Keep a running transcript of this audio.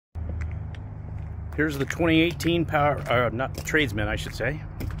Here's the 2018 not Tradesman, I should say.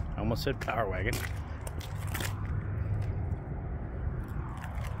 I almost said Power Wagon.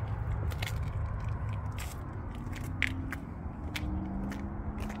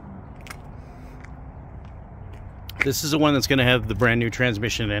 This is the one that's going to have the brand new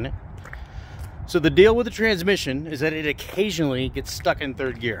transmission in it. So the deal with the transmission is that it occasionally gets stuck in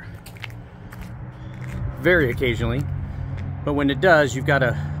third gear. Very occasionally. But when it does, you've got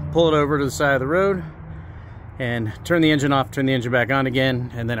to pull it over to the side of the road and turn the engine off, turn the engine back on again,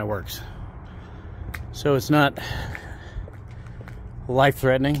 and then it works. So it's not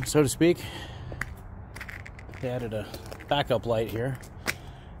life-threatening, so to speak. They added a backup light here.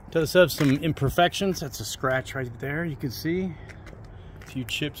 It does have some imperfections. That's a scratch right there, you can see. A few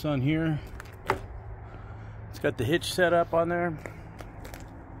chips on here. It's got the hitch set up on there.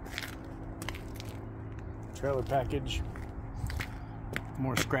 Trailer package.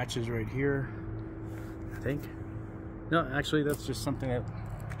 More scratches right here, I think. No, actually that's just something that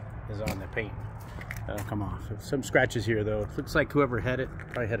is on the paint. That'll come off. Some scratches here though. It looks like whoever had it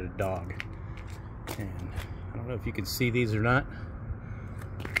probably had a dog. And I don't know if you can see these or not,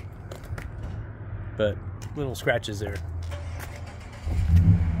 but little scratches there.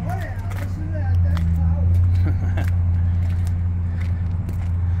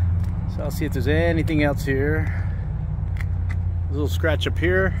 So I'll see if there's anything else here. A little scratch up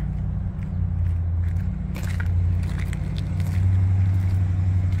here.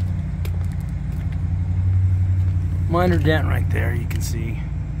 Minor dent right there, you can see.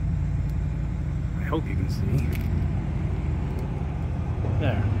 I hope you can see.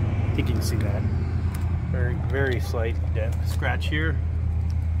 There, I think you can see that. Very, very slight dent. Scratch here.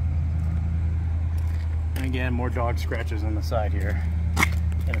 And again, more dog scratches on the side here.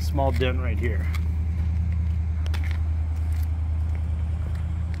 And a small dent right here.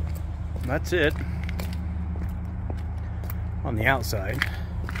 That's it on the outside.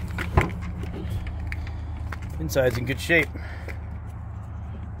 Inside's in good shape.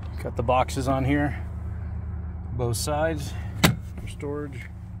 Got the boxes on here, both sides for storage.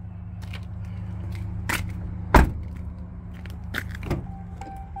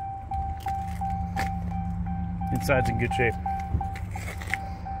 Inside's in good shape.